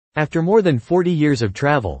After more than 40 years of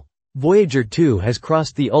travel, Voyager 2 has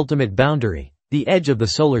crossed the ultimate boundary, the edge of the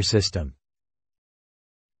solar system.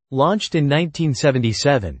 Launched in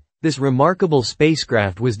 1977, this remarkable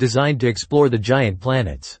spacecraft was designed to explore the giant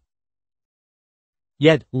planets.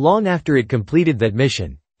 Yet, long after it completed that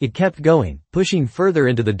mission, it kept going, pushing further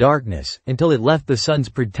into the darkness, until it left the Sun's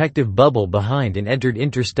protective bubble behind and entered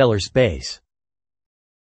interstellar space.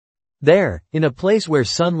 There, in a place where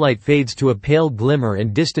sunlight fades to a pale glimmer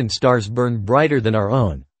and distant stars burn brighter than our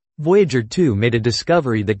own, Voyager 2 made a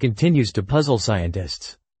discovery that continues to puzzle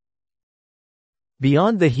scientists.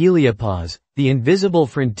 Beyond the heliopause, the invisible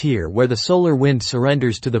frontier where the solar wind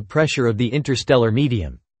surrenders to the pressure of the interstellar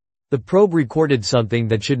medium, the probe recorded something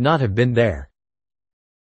that should not have been there.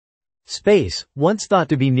 Space, once thought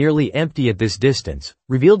to be nearly empty at this distance,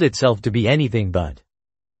 revealed itself to be anything but.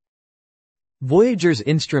 Voyager's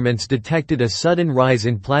instruments detected a sudden rise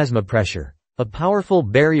in plasma pressure, a powerful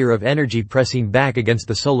barrier of energy pressing back against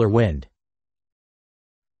the solar wind.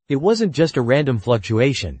 It wasn't just a random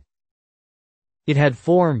fluctuation. It had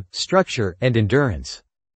form, structure, and endurance.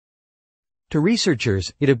 To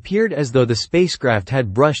researchers, it appeared as though the spacecraft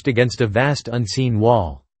had brushed against a vast unseen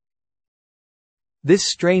wall.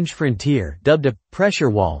 This strange frontier, dubbed a pressure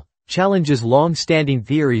wall, challenges long-standing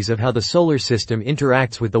theories of how the solar system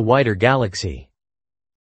interacts with the wider galaxy.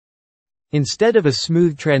 Instead of a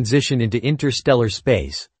smooth transition into interstellar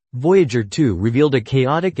space, Voyager 2 revealed a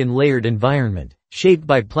chaotic and layered environment, shaped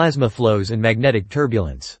by plasma flows and magnetic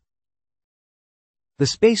turbulence. The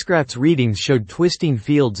spacecraft's readings showed twisting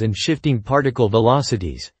fields and shifting particle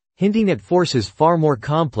velocities, hinting at forces far more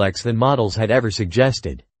complex than models had ever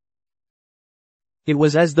suggested. It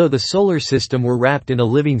was as though the solar system were wrapped in a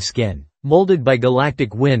living skin, molded by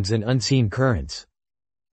galactic winds and unseen currents.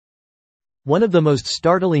 One of the most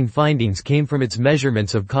startling findings came from its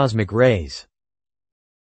measurements of cosmic rays.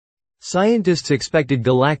 Scientists expected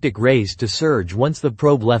galactic rays to surge once the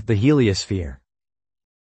probe left the heliosphere.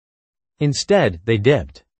 Instead, they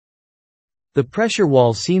dipped. The pressure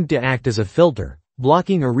wall seemed to act as a filter,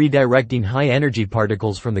 blocking or redirecting high-energy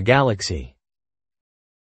particles from the galaxy.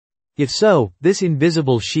 If so, this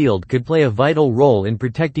invisible shield could play a vital role in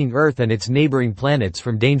protecting Earth and its neighboring planets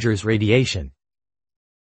from dangerous radiation.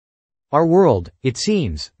 Our world, it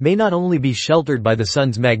seems, may not only be sheltered by the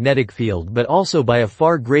Sun's magnetic field but also by a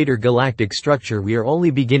far greater galactic structure we are only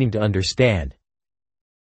beginning to understand.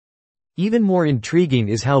 Even more intriguing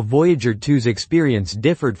is how Voyager 2's experience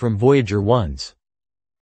differed from Voyager 1's.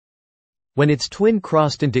 When its twin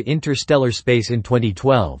crossed into interstellar space in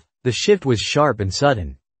 2012, the shift was sharp and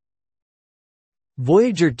sudden.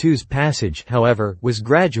 Voyager 2's passage, however, was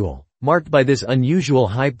gradual, marked by this unusual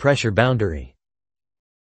high-pressure boundary.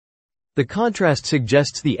 The contrast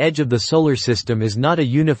suggests the edge of the solar system is not a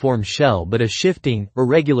uniform shell but a shifting,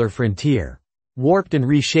 irregular frontier, warped and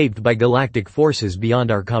reshaped by galactic forces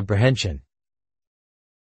beyond our comprehension.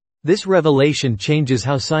 This revelation changes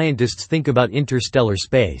how scientists think about interstellar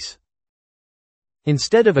space.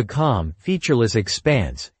 Instead of a calm, featureless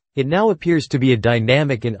expanse, it now appears to be a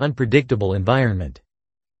dynamic and unpredictable environment.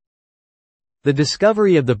 The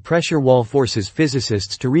discovery of the pressure wall forces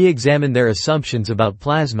physicists to re-examine their assumptions about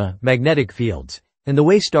plasma, magnetic fields, and the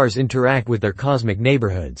way stars interact with their cosmic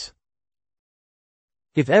neighborhoods.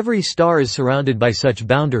 If every star is surrounded by such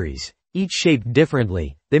boundaries, each shaped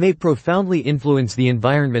differently, they may profoundly influence the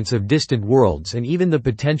environments of distant worlds and even the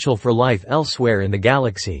potential for life elsewhere in the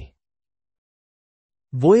galaxy.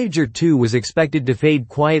 Voyager 2 was expected to fade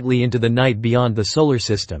quietly into the night beyond the solar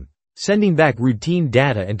system, sending back routine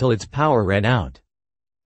data until its power ran out.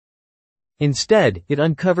 Instead, it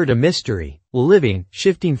uncovered a mystery, a living,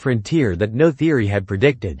 shifting frontier that no theory had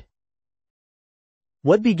predicted.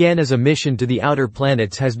 What began as a mission to the outer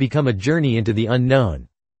planets has become a journey into the unknown,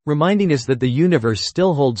 reminding us that the universe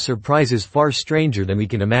still holds surprises far stranger than we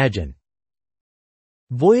can imagine.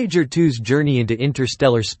 Voyager 2's journey into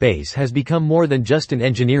interstellar space has become more than just an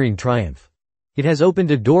engineering triumph. It has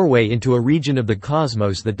opened a doorway into a region of the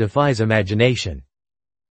cosmos that defies imagination.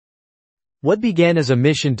 What began as a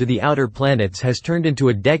mission to the outer planets has turned into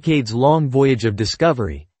a decades-long voyage of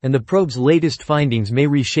discovery, and the probe's latest findings may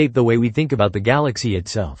reshape the way we think about the galaxy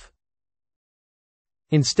itself.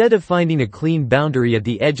 Instead of finding a clean boundary at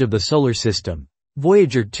the edge of the solar system,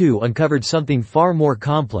 Voyager 2 uncovered something far more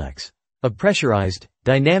complex, a pressurized,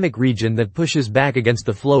 dynamic region that pushes back against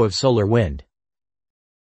the flow of solar wind.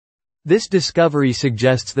 This discovery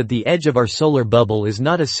suggests that the edge of our solar bubble is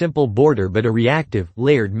not a simple border but a reactive,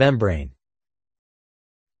 layered membrane.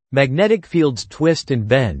 Magnetic fields twist and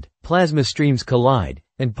bend, plasma streams collide,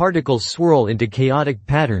 and particles swirl into chaotic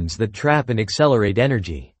patterns that trap and accelerate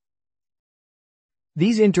energy.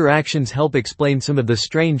 These interactions help explain some of the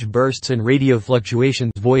strange bursts and radio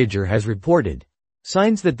fluctuations Voyager has reported,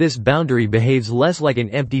 signs that this boundary behaves less like an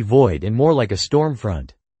empty void and more like a storm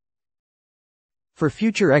front. For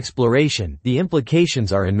future exploration, the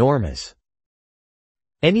implications are enormous.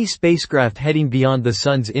 Any spacecraft heading beyond the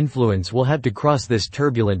Sun's influence will have to cross this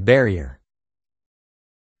turbulent barrier.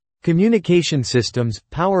 Communication systems,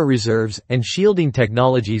 power reserves, and shielding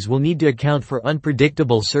technologies will need to account for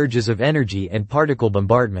unpredictable surges of energy and particle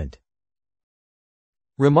bombardment.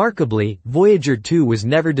 Remarkably, Voyager 2 was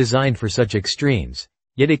never designed for such extremes,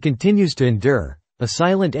 yet it continues to endure, a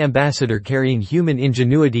silent ambassador carrying human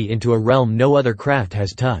ingenuity into a realm no other craft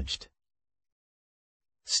has touched.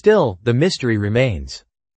 Still, the mystery remains.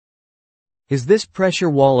 Is this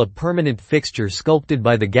pressure wall a permanent fixture sculpted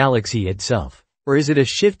by the galaxy itself, or is it a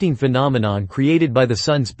shifting phenomenon created by the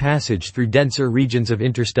Sun's passage through denser regions of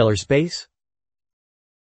interstellar space?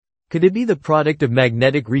 Could it be the product of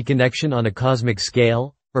magnetic reconnection on a cosmic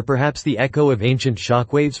scale, or perhaps the echo of ancient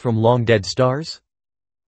shockwaves from long-dead stars?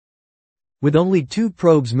 With only 2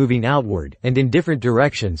 probes moving outward and in different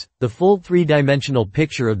directions, the full 3-dimensional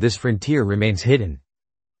picture of this frontier remains hidden.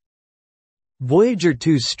 Voyager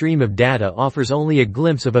 2's stream of data offers only a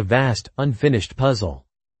glimpse of a vast, unfinished puzzle.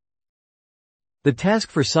 The task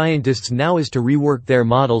for scientists now is to rework their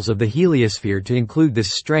models of the heliosphere to include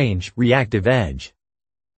this strange, reactive edge.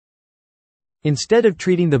 Instead of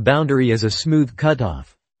treating the boundary as a smooth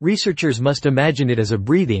cutoff, researchers must imagine it as a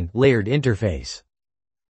breathing, layered interface.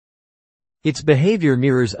 Its behavior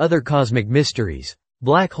mirrors other cosmic mysteries,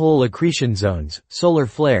 black hole accretion zones, solar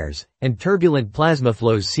flares, and turbulent plasma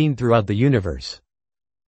flows seen throughout the universe.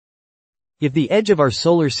 If the edge of our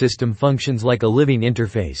solar system functions like a living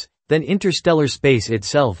interface, then interstellar space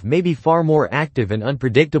itself may be far more active and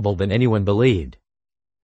unpredictable than anyone believed.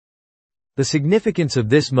 The significance of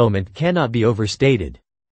this moment cannot be overstated.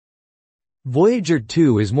 Voyager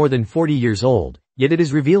 2 is more than 40 years old, yet it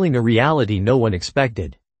is revealing a reality no one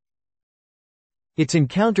expected. Its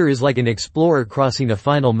encounter is like an explorer crossing a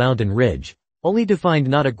final mountain ridge, only to find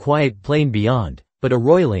not a quiet plain beyond, but a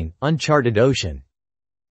roiling, uncharted ocean.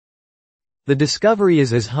 The discovery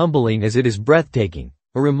is as humbling as it is breathtaking,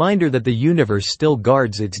 a reminder that the universe still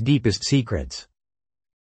guards its deepest secrets.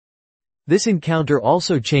 This encounter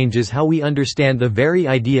also changes how we understand the very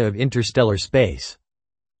idea of interstellar space.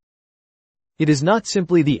 It is not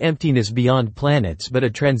simply the emptiness beyond planets but a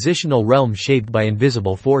transitional realm shaped by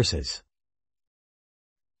invisible forces.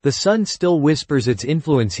 The Sun still whispers its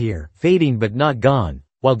influence here, fading but not gone,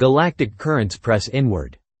 while galactic currents press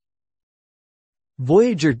inward.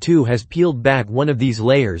 Voyager 2 has peeled back one of these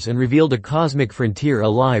layers and revealed a cosmic frontier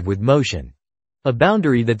alive with motion. A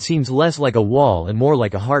boundary that seems less like a wall and more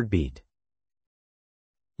like a heartbeat.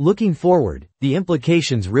 Looking forward, the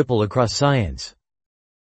implications ripple across science.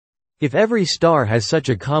 If every star has such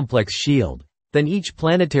a complex shield, then each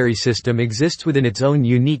planetary system exists within its own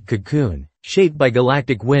unique cocoon, shaped by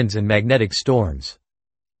galactic winds and magnetic storms.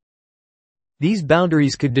 These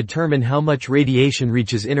boundaries could determine how much radiation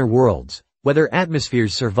reaches inner worlds, whether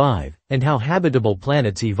atmospheres survive, and how habitable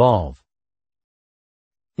planets evolve.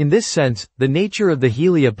 In this sense, the nature of the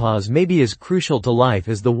heliopause may be as crucial to life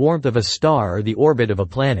as the warmth of a star or the orbit of a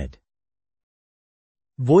planet.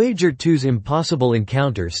 Voyager 2's impossible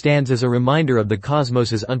encounter stands as a reminder of the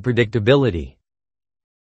cosmos's unpredictability.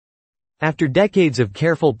 After decades of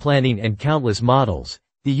careful planning and countless models,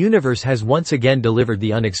 the universe has once again delivered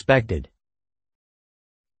the unexpected.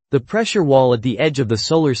 The pressure wall at the edge of the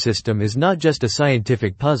solar system is not just a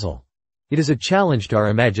scientific puzzle. It is a challenge to our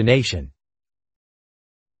imagination.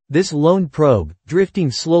 This lone probe,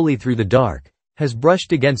 drifting slowly through the dark, has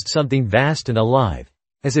brushed against something vast and alive,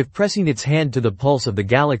 as if pressing its hand to the pulse of the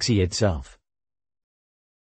galaxy itself.